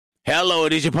Hello,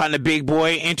 it is your partner, Big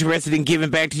Boy, interested in giving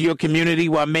back to your community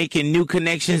while making new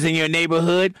connections in your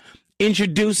neighborhood.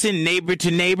 Introducing Neighbor to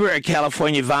Neighbor, a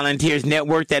California volunteers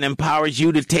network that empowers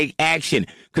you to take action,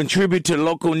 contribute to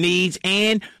local needs,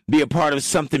 and be a part of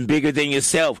something bigger than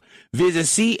yourself. Visit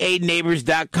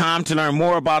ca-neighbors.com to learn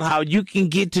more about how you can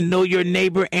get to know your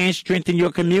neighbor and strengthen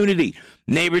your community.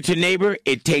 Neighbor to Neighbor,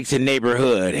 it takes a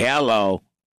neighborhood. Hello,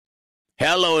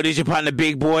 it is your partner,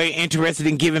 Big Boy, interested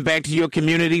in giving back to your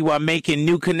community while making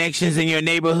new connections in your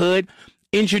neighborhood.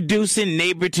 Introducing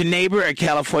Neighbor to Neighbor, a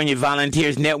California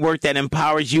volunteers network that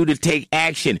empowers you to take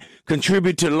action,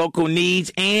 contribute to local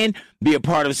needs, and be a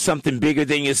part of something bigger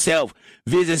than yourself.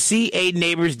 Visit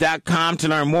ca-neighbors.com to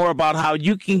learn more about how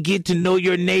you can get to know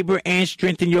your neighbor and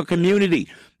strengthen your community.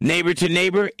 Neighbor to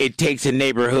Neighbor, it takes a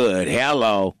neighborhood.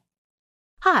 Hello.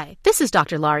 Hi, this is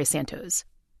Dr. Laurie Santos.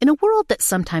 In a world that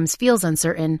sometimes feels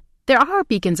uncertain, there are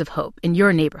beacons of hope in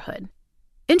your neighborhood.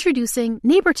 Introducing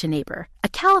Neighbor to Neighbor, a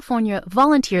California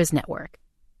volunteers network.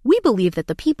 We believe that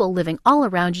the people living all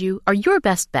around you are your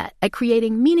best bet at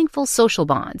creating meaningful social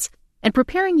bonds and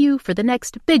preparing you for the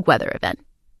next big weather event.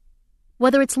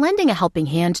 Whether it's lending a helping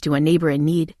hand to a neighbor in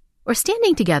need or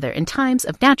standing together in times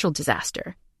of natural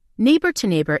disaster, Neighbor to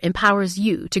Neighbor empowers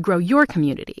you to grow your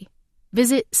community.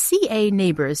 Visit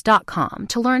ca-neighbors.com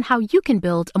to learn how you can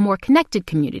build a more connected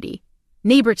community.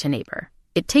 Neighbor to Neighbor.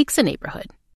 It takes a neighborhood.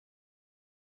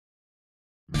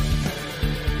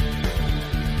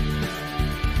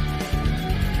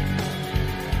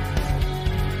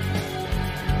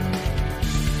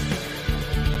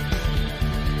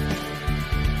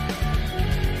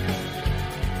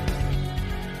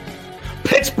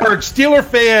 Pittsburgh Steeler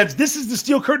fans, this is the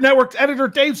Steel Curtain Network's editor,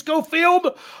 Dave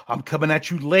Schofield. I'm coming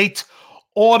at you late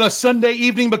on a Sunday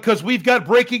evening because we've got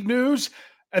breaking news.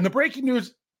 And the breaking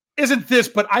news isn't this,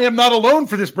 but I am not alone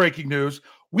for this breaking news.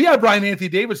 We have Brian Anthony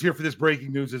Davis here for this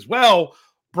breaking news as well.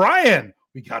 Brian,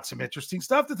 we got some interesting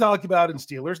stuff to talk about in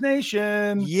Steelers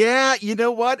Nation. Yeah, you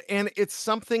know what? And it's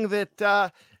something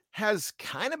that has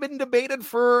kind of been debated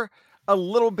for a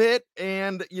little bit.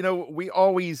 And, you know, we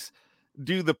always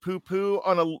do the poo-poo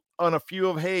on a few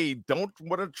of, hey, don't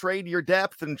want to trade your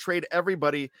depth and trade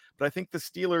everybody. But I think the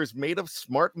Steelers made a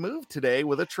smart move today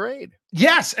with a trade.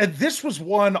 Yes, and this was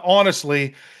one,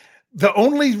 honestly, the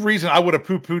only reason I would have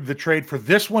poo-pooed the trade for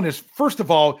this one is, first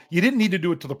of all, you didn't need to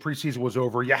do it till the preseason was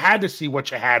over. You had to see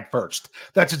what you had first.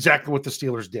 That's exactly what the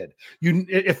Steelers did.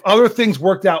 If other things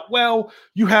worked out well,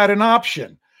 you had an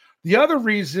option. The other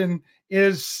reason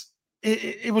is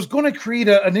it was going to create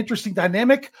an interesting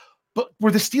dynamic. But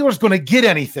were the Steelers going to get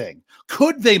anything?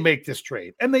 Could they make this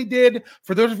trade? And they did.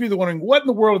 For those of you that are wondering, what in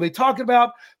the world are they talking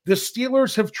about? The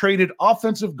Steelers have traded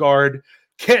offensive guard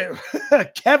Kevin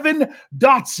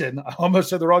Dotson. I almost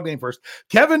said the wrong name first.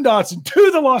 Kevin Dotson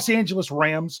to the Los Angeles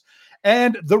Rams.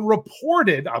 And the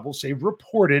reported, I will say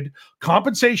reported,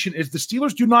 compensation is the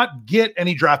Steelers do not get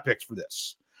any draft picks for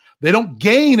this. They don't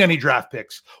gain any draft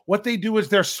picks. What they do is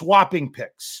they're swapping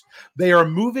picks. They are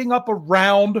moving up a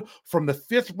round from the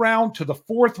 5th round to the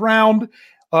 4th round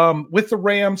with the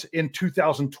Rams in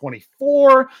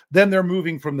 2024. Then they're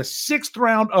moving from the 6th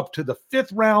round up to the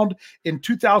 5th round in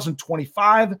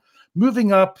 2025,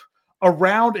 moving up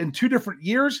around in 2 different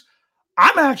years.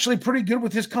 I'm actually pretty good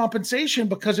with his compensation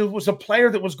because it was a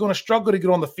player that was going to struggle to get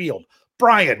on the field.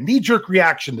 Brian, knee-jerk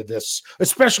reaction to this,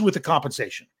 especially with the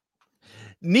compensation.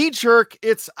 Knee jerk,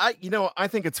 I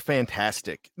think it's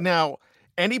fantastic. Now,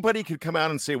 anybody could come out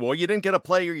and say, well, you didn't get a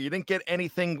player, you didn't get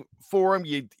anything for him,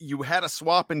 you had a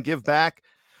swap and give back.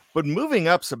 But moving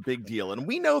up's a big deal. And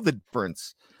we know the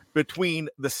difference between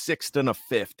the 6th and a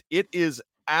 5th. It is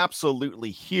absolutely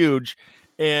huge.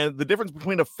 And the difference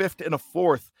between a 5th and a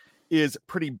 4th is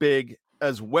pretty big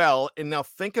as well. And now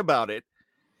think about it.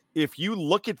 If you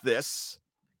look at this,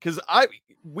 because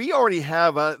we already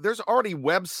have, there's already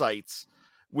websites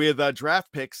with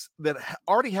draft picks that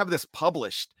already have this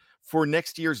published for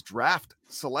next year's draft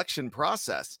selection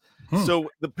process.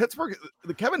 So the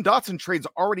Kevin Dotson trade's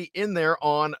already in there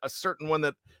on a certain one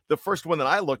the first one that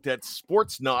I looked at,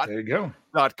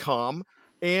 sportsnot.com.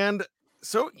 And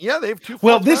so, yeah, they have 2.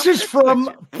 Well, this is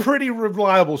from pretty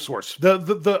reliable source.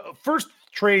 The first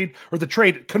trade, or the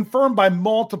trade confirmed by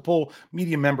multiple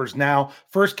media members now,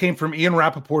 first came from Ian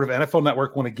Rappaport of NFL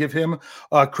Network. Want to give him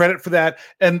credit for that.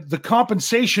 And the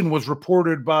compensation was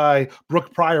reported by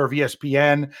Brooke Pryor of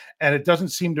ESPN, and it doesn't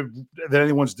seem that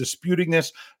anyone's disputing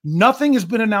this. Nothing has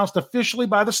been announced officially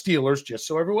by the Steelers, just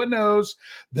so everyone knows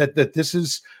that this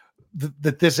is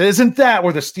that this isn't that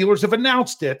where the Steelers have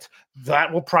announced it.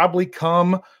 That will probably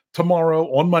come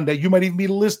tomorrow on Monday. You might even be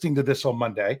listening to this on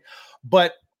Monday,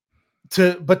 but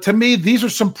to me, these are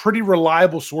some pretty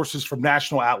reliable sources from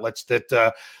national outlets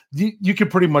that you can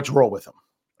pretty much roll with them.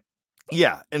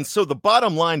 Yeah. And so the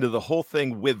bottom line to the whole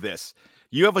thing with this,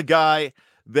 you have a guy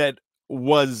that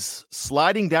was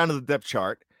sliding down to the depth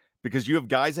chart because you have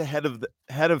guys ahead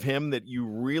of him that you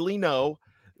really know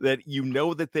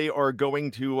that they are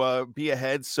going to be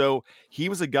ahead. So he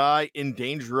was a guy in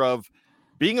danger of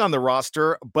being on the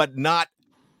roster, but not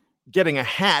getting a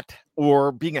hat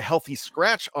or being a healthy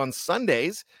scratch on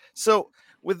Sundays. So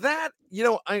with that,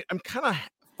 I'm kind of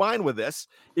fine with this.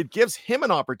 It gives him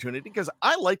an opportunity because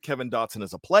I like Kevin Dotson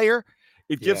as a player.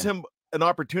 It gives him an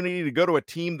opportunity to go to a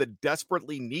team that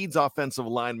desperately needs offensive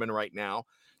linemen right now.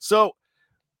 So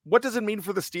what does it mean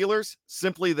for the Steelers?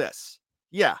 Simply this.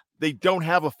 Yeah, they don't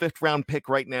have a 5th round pick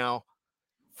right now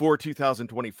for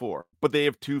 2024, but they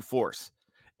have 2 fourths.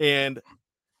 And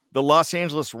the Los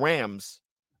Angeles Rams,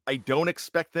 I don't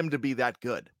expect them to be that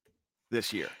good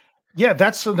this year. Yeah,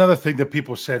 that's another thing that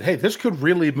people said, hey, this could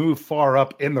really move far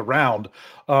up in the round.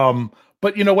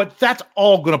 But you know what? That's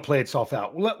all going to play itself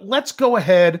out. Let's go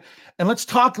ahead and let's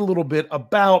talk a little bit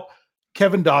about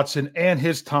Kevin Dotson and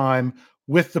his time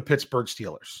with the Pittsburgh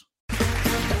Steelers.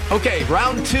 Okay,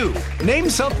 round 2. Name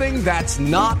something that's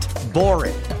not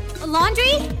boring. A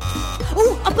laundry?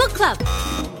 Ooh, a book club.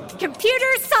 Computer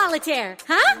solitaire,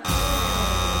 huh?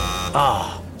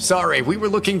 Ah, sorry, we were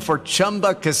looking for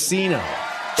Chumba Casino.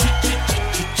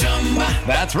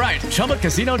 That's right,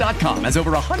 ChumbaCasino.com has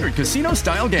over 100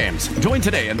 casino-style games. Join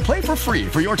today and play for free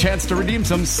for your chance to redeem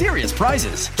some serious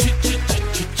prizes.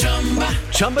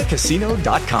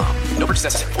 ChumbaCasino.com. No purchase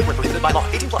necessary. Void where prohibited by law.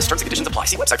 18+ terms and conditions apply.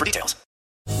 See website for details.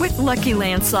 With Lucky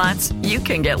Land Slots, you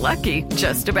can get lucky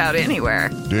just about anywhere.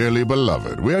 Dearly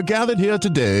beloved, we are gathered here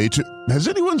today to... Has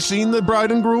anyone seen the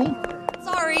bride and groom?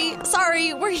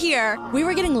 Sorry, we're here. We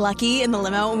were getting lucky in the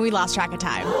limo and we lost track of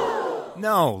time.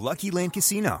 No, Lucky Land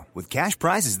Casino, with cash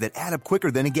prizes that add up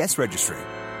quicker than a guest registry.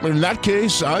 In that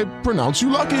case, I pronounce you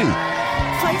lucky.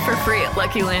 Play for free at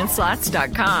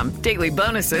LuckyLandSlots.com. Daily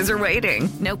bonuses are waiting.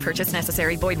 No purchase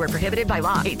necessary. Void where prohibited by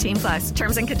law. 18+.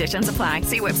 Terms and conditions apply.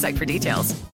 See website for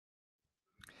details.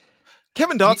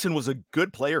 Kevin Dotson was a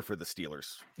good player for the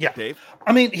Steelers. Yeah, Dave.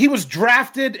 I mean, he was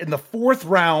drafted in the 4th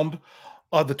round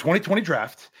of the 2020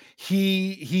 draft.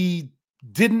 He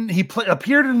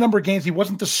appeared in a number of games. He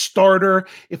wasn't the starter.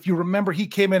 If you remember, he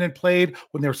came in and played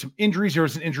when there were some injuries. There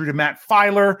was an injury to Matt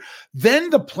Filer. Then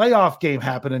the playoff game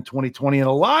happened in 2020. And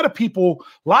a lot of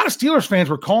Steelers fans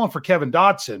were calling for Kevin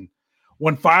Dotson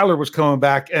when Filer was coming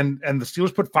back. And the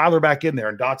Steelers put Filer back in there.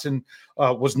 And Dotson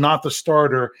was not the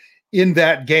starter in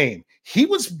that game. He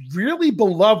was really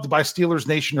beloved by Steelers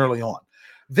Nation early on.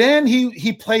 Then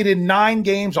he played in 9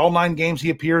 games, all 9 games he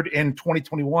appeared in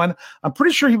 2021. I'm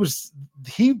pretty sure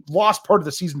he lost part of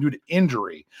the season due to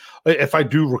injury, if I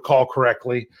do recall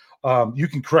correctly. You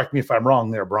can correct me if I'm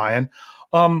wrong there, Brian.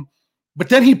 But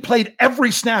then he played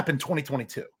every snap in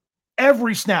 2022.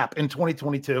 Every snap in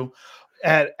 2022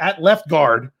 at left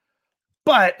guard.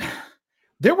 But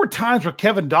there were times where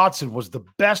Kevin Dotson was the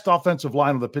best offensive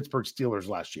line of the Pittsburgh Steelers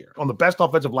last year, on the best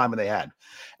offensive lineman they had.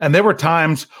 And there were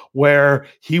times where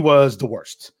he was the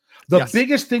worst. The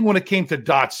biggest thing when it came to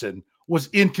Dotson was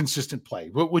inconsistent play.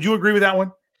 Would you agree with that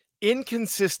one?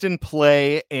 Inconsistent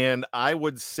play, and I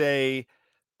would say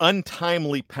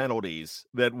untimely penalties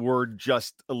that were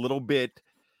just a little bit,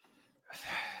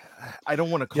 I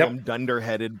don't want to call them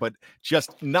dunderheaded, but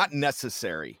just not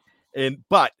necessary.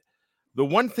 But the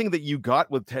one thing that you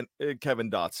got with Kevin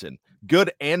Dotson,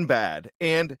 good and bad,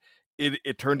 and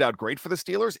it turned out great for the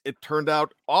Steelers. It turned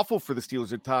out awful for the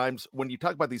Steelers at times. When you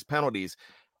talk about these penalties,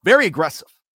 very aggressive.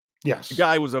 Yes. The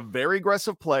guy was a very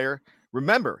aggressive player.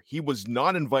 Remember, he was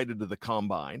not invited to the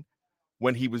combine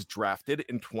when he was drafted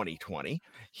in 2020.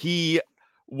 He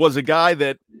was a guy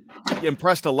that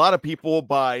impressed a lot of people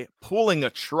by pulling a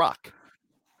truck.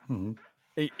 Mm-hmm.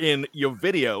 In your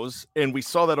videos, and we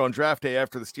saw that on draft day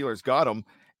after the Steelers got him.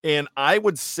 And I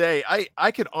would say,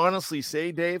 I could honestly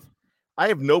say, Dave, I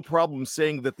have no problem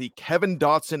saying that the Kevin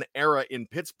Dotson era in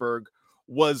Pittsburgh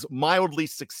was mildly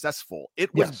successful.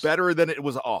 It was better than it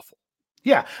was awful.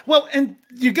 Yeah. Well, and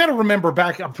you got to remember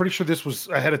back, I'm pretty sure this was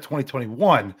ahead of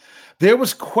 2021. There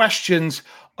was questions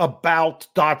about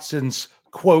Dotson's,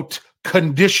 quote,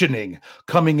 conditioning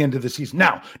coming into the season.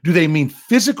 Now, do they mean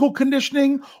physical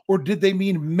conditioning or did they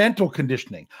mean mental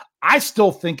conditioning? I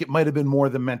still think it might have been more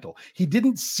than mental. He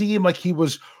didn't seem like he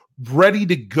was ready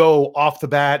to go off the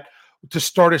bat to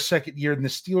start his second year, and the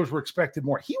Steelers were expected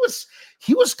more. He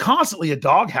was constantly a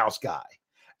doghouse guy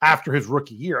after his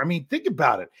rookie year. I mean, think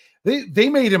about it. They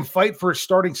made him fight for a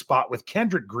starting spot with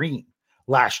Kendrick Green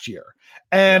last year.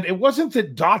 And it wasn't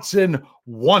that Dotson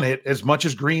won it as much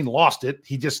as Green lost it.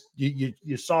 He just,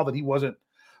 you saw that he wasn't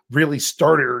really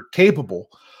starter capable.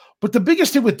 But the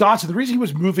biggest thing with Dotson, the reason he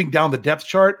was moving down the depth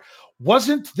chart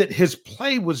wasn't that his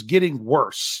play was getting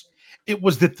worse. It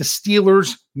was that the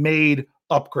Steelers made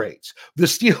upgrades. The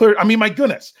Steelers, I mean, my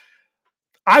goodness,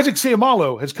 Isaac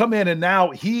Seumalo has come in and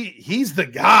now he's the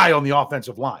guy on the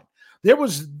offensive line. There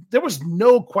was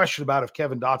no question about if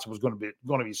Kevin Dotson was going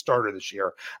to be starter this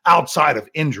year outside of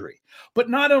injury. But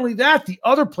not only that, the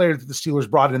other player that the Steelers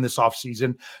brought in this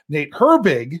offseason, Nate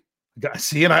Herbig,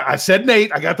 see, and I said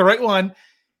Nate, I got the right one.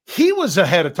 He was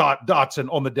ahead of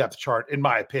Dotson on the depth chart, in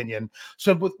my opinion.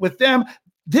 So with them,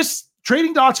 this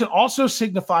trading Dotson also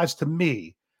signifies to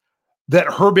me that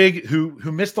Herbig,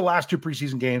 who missed the last 2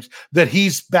 preseason games, that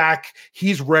he's back,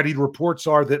 he's ready. Reports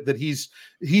are that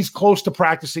he's close to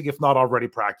practicing, if not already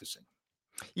practicing.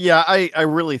 Yeah, I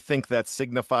really think that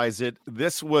signifies it.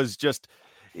 This was just,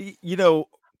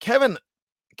 Kevin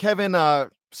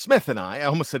Smith and I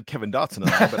almost said Kevin Dotson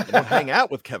and I, but I don't hang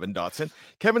out with Kevin Dotson.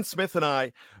 Kevin Smith and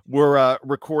I were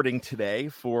recording today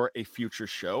for a future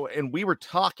show, and we were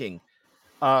talking.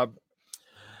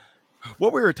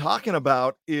 What we were talking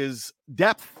about is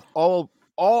depth all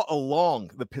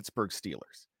along the Pittsburgh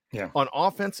Steelers. Yeah. On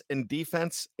offense and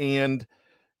defense, and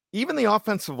even the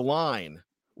offensive line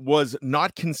was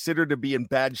not considered to be in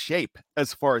bad shape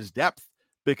as far as depth,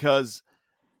 because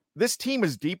this team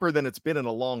is deeper than it's been in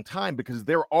a long time, because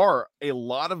there are a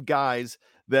lot of guys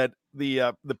that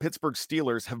the Pittsburgh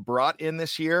Steelers have brought in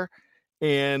this year.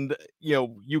 And,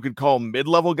 you could call them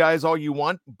mid-level guys all you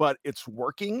want, but it's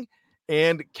working.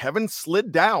 And Kevin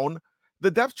slid down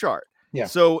the depth chart. Yeah.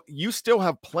 So you still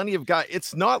have plenty of guys.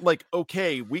 It's not like,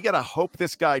 okay, we got to hope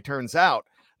this guy turns out.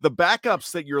 The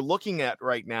backups that you're looking at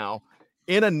right now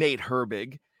in a Nate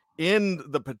Herbig, in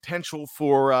the potential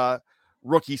for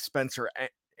rookie Spencer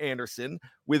Anderson,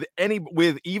 with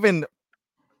even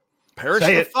perish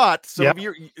the thought. Some of you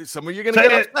are going to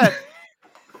get upset,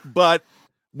 but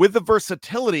with the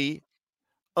versatility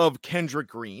of Kendrick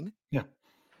Green. Yeah.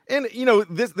 And,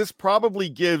 this probably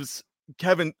gives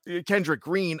Kendrick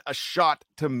Green a shot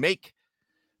to make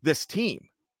this team.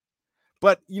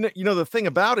 But, the thing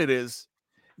about it is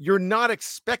you're not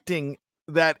expecting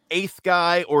that 8th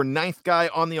guy or 9th guy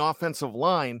on the offensive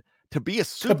line to be a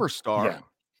superstar, Yeah.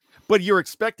 but you're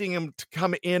expecting him to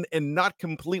come in and not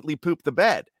completely poop the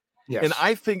bed. Yes. And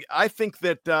I think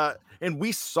that, and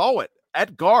we saw it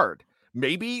at guard,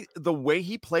 maybe the way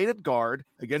he played at guard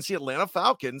against the Atlanta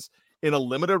Falcons in a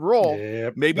limited role,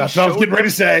 maybe that's what I was getting ready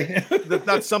to say.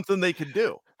 that's something they could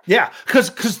do. Yeah,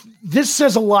 because this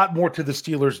says a lot more to the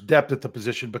Steelers' depth at the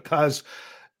position, because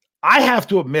I have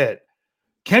to admit,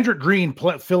 Kendrick Green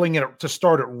filling in to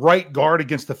start at right guard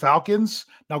against the Falcons.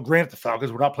 Now, granted, the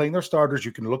Falcons were not playing their starters.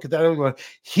 You can look at that.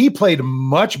 He played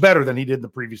much better than he did in the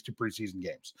previous 2 preseason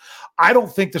games. I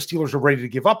don't think the Steelers are ready to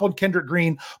give up on Kendrick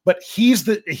Green, but he's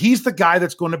the guy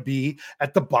that's going to be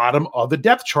at the bottom of the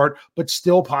depth chart, but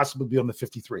still possibly be on the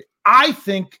 53. I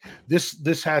think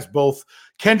this has both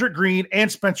Kendrick Green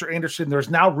and Spencer Anderson.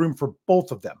 There's now room for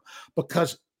both of them,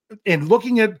 because in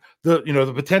looking at the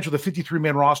potential, the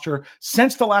 53-man roster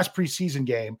since the last preseason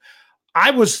game,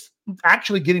 I was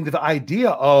actually getting to the idea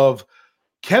of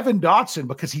Kevin Dotson,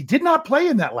 because he did not play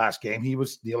in that last game. He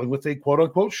was dealing with a quote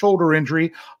unquote shoulder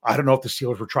injury. I don't know if the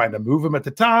Steelers were trying to move him at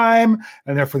the time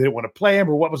and therefore they didn't want to play him,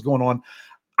 or what was going on.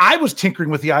 I was tinkering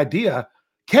with the idea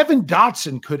Kevin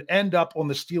Dotson could end up on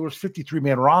the Steelers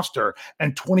 53-man roster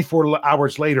and 24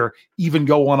 hours later even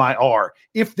go on IR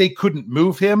if they couldn't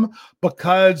move him,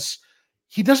 because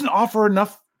he doesn't offer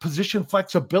enough position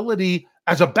flexibility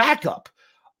as a backup.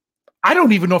 I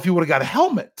don't even know if he would have got a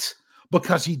helmet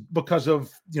because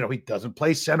of he doesn't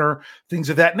play center, things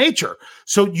of that nature.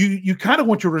 So you kind of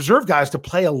want your reserve guys to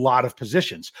play a lot of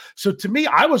positions. So to me,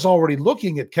 I was already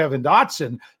looking at Kevin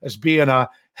Dotson as being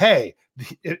hey,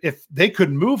 if they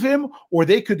could move him, or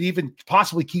they could even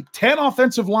possibly keep 10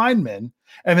 offensive linemen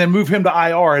and then move him to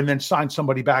IR and then sign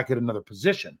somebody back at another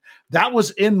position. That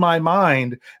was in my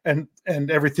mind and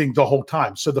everything the whole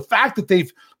time. So the fact that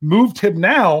they've moved him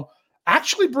now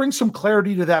actually brings some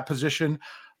clarity to that position.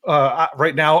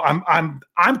 Right now,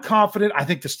 I'm confident. I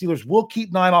think the Steelers will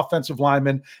keep 9 offensive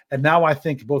linemen, and now I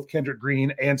think both Kendrick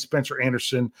Green and Spencer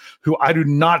Anderson, who I do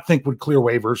not think would clear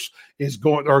waivers,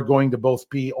 are going to both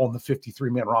be on the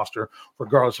 53-man roster,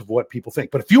 regardless of what people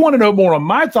think. But if you want to know more on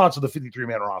my thoughts of the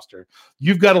 53-man roster,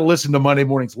 you've got to listen to Monday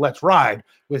morning's Let's Ride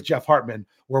with Jeff Hartman,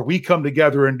 where we come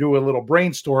together and do a little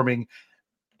brainstorming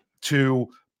to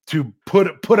put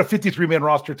a 53-man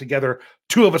roster together.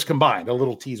 2 of us combined. A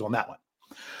little tease on that one.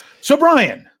 So,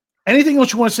 Brian, Anything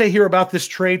else you want to say here about this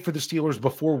trade for the Steelers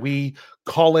before we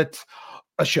call it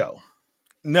a show?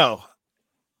 No.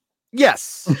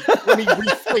 Yes. Let me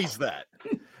rephrase that.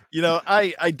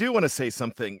 I do want to say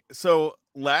something. So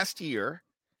last year,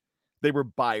 they were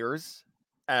buyers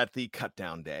at the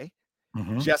cutdown day.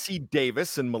 Mm-hmm. Jesse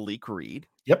Davis and Malik Reed.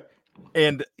 Yep.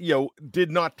 And,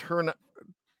 did not turn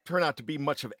out to be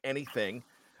much of anything.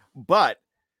 But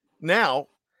now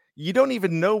you don't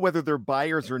even know whether they're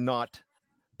buyers or not.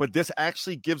 But this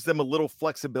actually gives them a little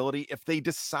flexibility if they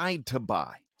decide to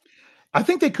buy. I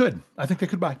think they could.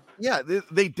 Buy. Yeah,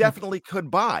 they definitely could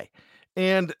buy.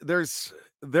 And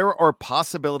there are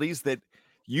possibilities that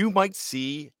you might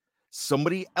see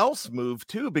somebody else move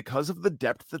too because of the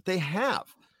depth that they have.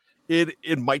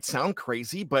 It might sound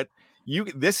crazy, but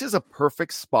this is a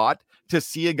perfect spot to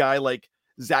see a guy like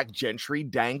Zach Gentry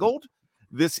dangled.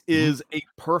 This is a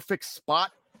perfect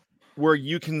spot where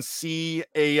you can see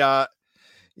a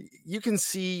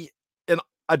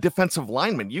defensive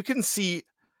lineman. You can see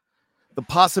the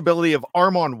possibility of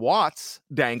Armon Watts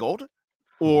dangled,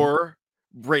 or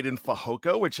Braden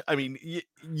Fajoko, which I mean,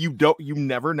 you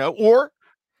never know, or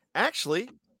actually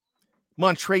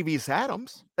Montravius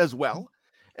Adams as well.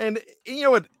 And you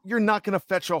know what? You're not going to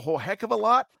fetch a whole heck of a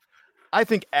lot. I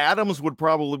think Adams would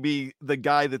probably be the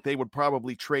guy that they would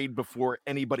probably trade before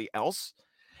anybody else.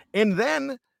 And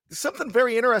then something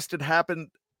very interesting happened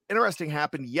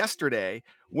yesterday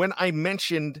when I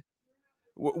mentioned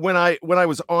when I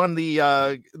was on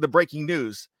the breaking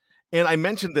news, and I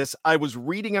mentioned this. I was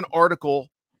reading an article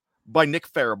by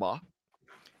Nick Farabaugh,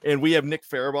 and we have Nick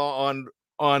Farabaugh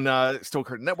on Steel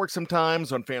Curtain Network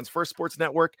sometimes, on Fans First Sports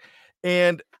Network,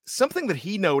 and something that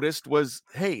he noticed was,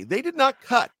 hey, they did not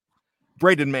cut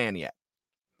Braden Mann yet.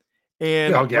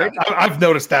 And I've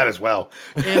noticed that as well.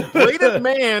 And Braden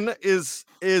Mann is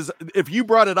if you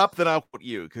brought it up, then I'll quote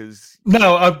you because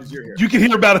you can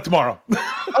hear about it tomorrow.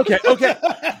 Okay.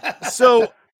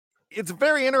 So it's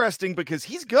very interesting because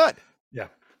he's good. Yeah.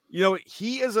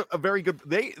 He is a very good.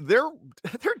 They're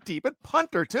deep at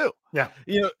punter too. Yeah.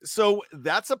 So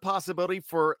that's a possibility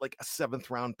for like a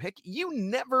 7th round pick. You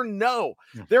never know.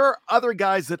 Yeah. There are other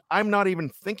guys that I'm not even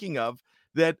thinking of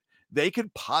that they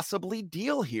could possibly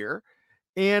deal here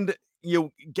and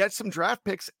get some draft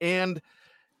picks and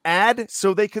add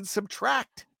so they could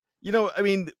subtract. I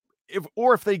mean,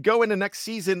 if they go into next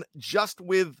season just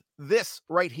with this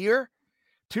right here,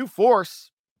 2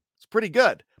 force, it's pretty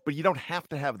good. But you don't have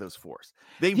to have those 4s.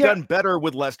 They've done better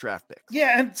with less draft picks.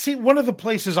 Yeah, and see, one of the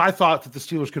places I thought that the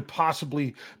Steelers could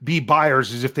possibly be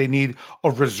buyers is if they need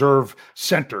a reserve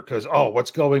center. Because,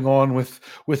 what's going on with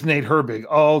Nate Herbig?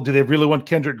 Oh, do they really want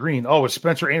Kendrick Green? Oh, is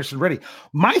Spencer Anderson ready?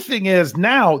 My thing is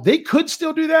now they could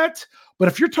still do that. But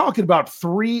if you're talking about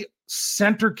 3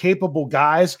 center-capable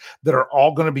guys that are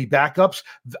all going to be backups,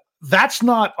 that's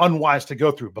not unwise to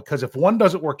go through, because if one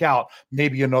doesn't work out,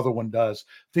 maybe another one does,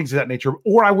 things of that nature.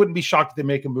 Or I wouldn't be shocked if they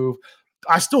make a move.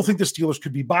 I still think the Steelers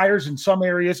could be buyers in some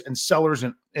areas and sellers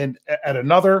in at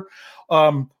another.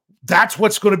 That's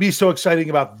what's going to be so exciting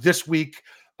about this week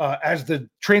as the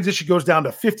transition goes down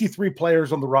to 53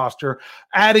 players on the roster,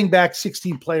 adding back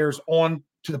 16 players on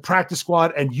to the practice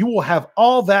squad, and you will have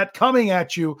all that coming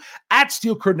at you at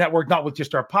Steel Curtain Network, not with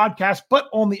just our podcast, but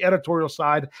on the editorial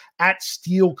side at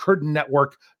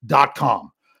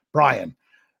steelcurtainnetwork.com. Brian,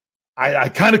 I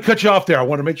kind of cut you off there. I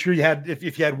want to make sure you had, if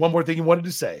you had one more thing you wanted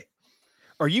to say.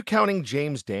 Are you counting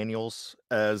James Daniels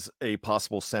as a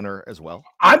possible center as well?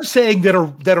 I'm saying that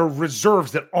are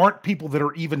reserves, that aren't people that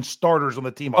are even starters on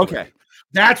the team already. Okay.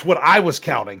 That's what I was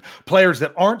counting. Players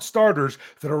that aren't starters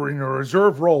that are in a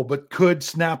reserve role but could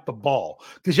snap the ball.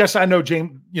 Because yes, I know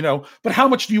James, but how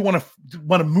much do you want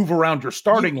to move around your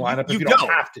starting lineup if you don't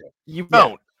have to? You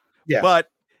don't. Yeah. But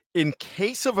in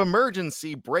case of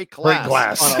emergency, break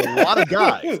glass on a lot of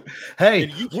guys. Hey,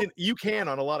 and you can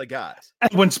on a lot of guys.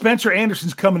 When Spencer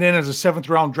Anderson's coming in as a 7th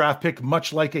round draft pick,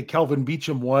 much like a Kelvin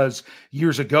Beachum was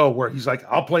years ago, where he's like,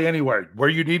 I'll play anywhere. Where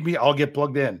you need me, I'll get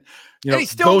plugged in. And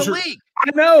he's still in the league. I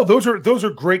know those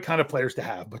are great kind of players to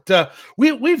have. But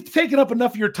we've taken up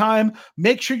enough of your time.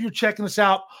 Make sure you're checking us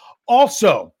out.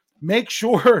 Also, make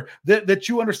sure that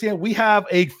you understand we have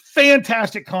a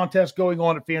fantastic contest going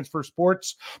on at Fans First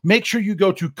Sports. Make sure you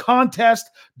go to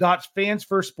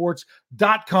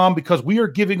contest.fansfirstsports.com because we are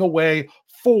giving away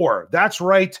 4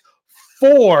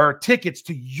 tickets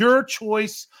to your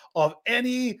choice of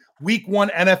any week 1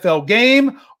 NFL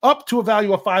game up to a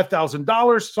value of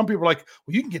 $5,000. Some people are like,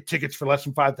 well, you can get tickets for less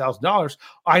than $5,000.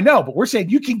 I know, but we're saying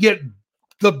you can get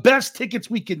the best tickets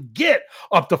we can get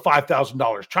up to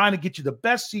 $5,000, trying to get you the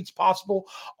best seats possible.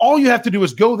 All you have to do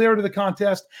is go there to the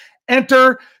contest,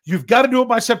 Enter. You've got to do it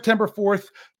by September 4th.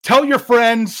 Tell your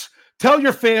friends, tell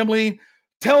your family,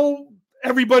 tell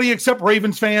everybody except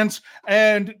Ravens fans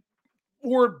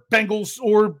or Bengals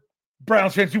or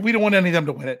Browns fans. We don't want any of them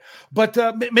to win it. But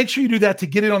make sure you do that to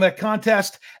get in on that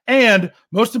contest. And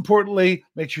most importantly,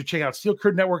 make sure you check out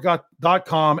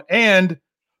steelcurtainnetwork.com and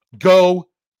go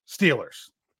Steelers.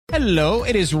 Hello,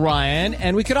 it is Ryan,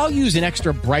 and we could all use an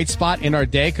extra bright spot in our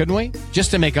day, couldn't we? Just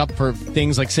to make up for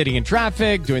things like sitting in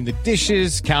traffic, doing the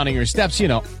dishes, counting your steps,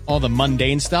 all the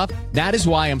mundane stuff. That is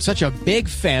why I'm such a big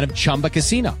fan of Chumba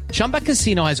Casino. Chumba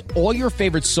Casino has all your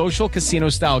favorite social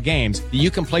casino-style games that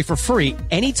you can play for free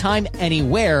anytime,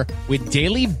 anywhere with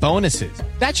daily bonuses.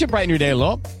 That should brighten your day a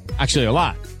little. Actually, a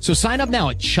lot. So sign up now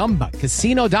at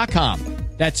ChumbaCasino.com.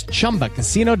 That's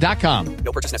ChumbaCasino.com.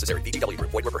 No purchase necessary. VGW Group.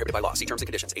 Void where prohibited by law. See terms and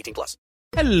conditions. 18+.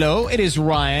 Hello, it is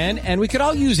Ryan, and we could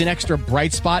all use an extra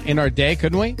bright spot in our day,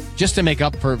 couldn't we? Just to make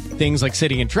up for things like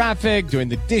sitting in traffic, doing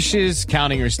the dishes,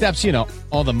 counting your steps,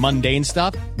 all the mundane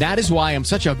stuff. That is why I'm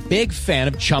such a big fan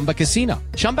of Chumba Casino.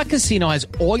 Chumba Casino has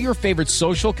all your favorite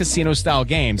social casino-style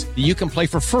games that you can play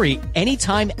for free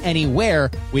anytime,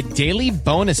 anywhere with daily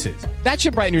bonuses. That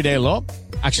should brighten your day a little.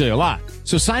 Actually, a lot.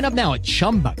 So sign up now at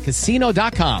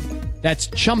ChumbaCasino.com. That's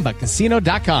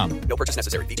ChumbaCasino.com. No purchase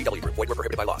necessary. VGW Group. Void where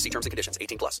prohibited by law. See terms and conditions.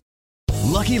 18+.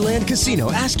 Lucky Land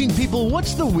Casino, asking people,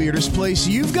 what's the weirdest place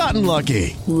you've gotten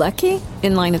lucky? Lucky?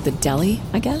 In line at the deli,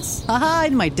 I guess? Aha,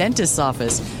 in my dentist's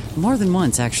office. More than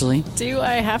once, actually. Do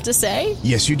I have to say?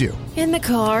 Yes, you do. In the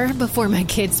car before my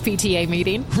kids' PTA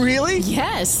meeting. Really?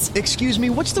 Yes. Excuse me,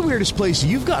 what's the weirdest place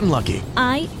you've gotten lucky?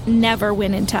 I never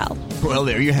win and tell. Well,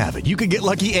 there you have it. You can get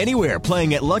lucky anywhere,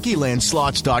 playing at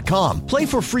LuckyLandSlots.com. Play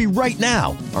for free right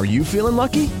now. Are you feeling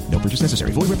lucky? No purchase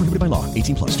necessary. Void where prohibited by law.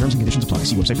 18+. Terms and conditions apply.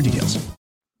 See website for details.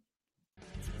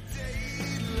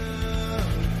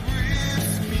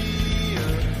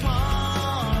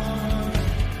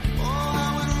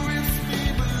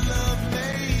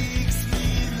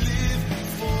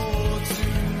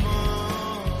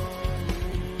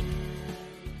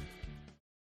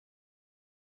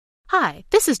 Hi,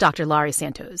 this is Dr. Laurie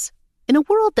Santos. In a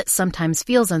world that sometimes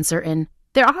feels uncertain,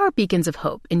 there are beacons of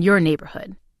hope in your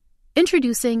neighborhood.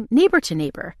 Introducing Neighbor to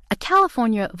Neighbor, a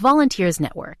California volunteers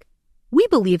network. We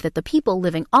believe that the people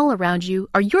living all around you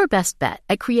are your best bet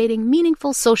at creating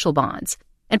meaningful social bonds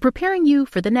and preparing you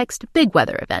for the next big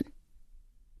weather event.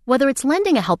 Whether it's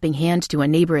lending a helping hand to a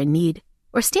neighbor in need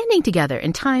or standing together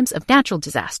in times of natural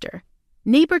disaster,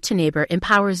 Neighbor to Neighbor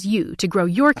empowers you to grow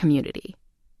your community.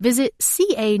 Visit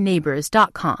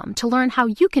caneighbors.com to learn how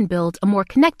you can build a more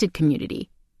connected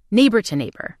community. Neighbor to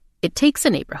Neighbor. It takes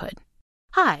a neighborhood.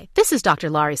 Hi, this is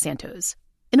Dr. Laurie Santos.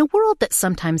 In a world that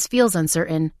sometimes feels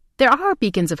uncertain, there are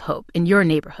beacons of hope in your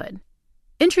neighborhood.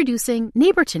 Introducing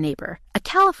Neighbor to Neighbor, a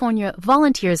California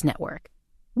volunteers network.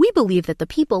 We believe that the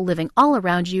people living all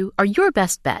around you are your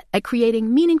best bet at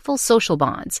creating meaningful social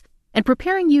bonds and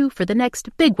preparing you for the next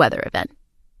big weather event.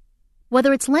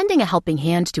 Whether it's lending a helping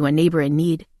hand to a neighbor in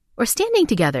need or standing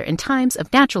together in times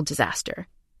of natural disaster,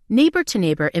 Neighbor to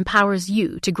Neighbor empowers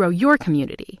you to grow your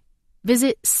community.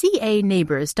 Visit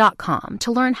caneighbors.com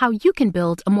to learn how you can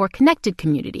build a more connected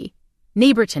community.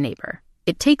 Neighbor to Neighbor.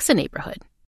 It takes a neighborhood.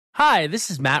 Hi, this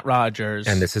is Matt Rogers.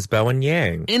 And this is Bowen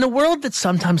Yang. In a world that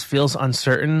sometimes feels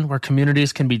uncertain, where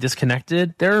communities can be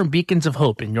disconnected, there are beacons of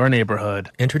hope in your neighborhood.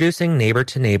 Introducing Neighbor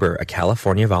to Neighbor, a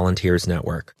California volunteers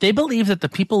network. They believe that the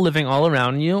people living all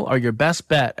around you are your best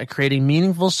bet at creating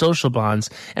meaningful social bonds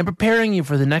and preparing you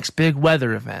for the next big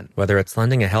weather event. Whether it's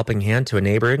lending a helping hand to a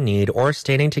neighbor in need or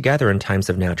standing together in times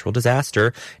of natural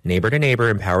disaster, Neighbor to Neighbor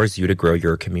empowers you to grow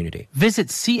your community. Visit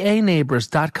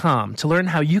caneighbors.com to learn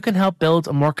how you can help build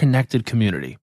a more connected community.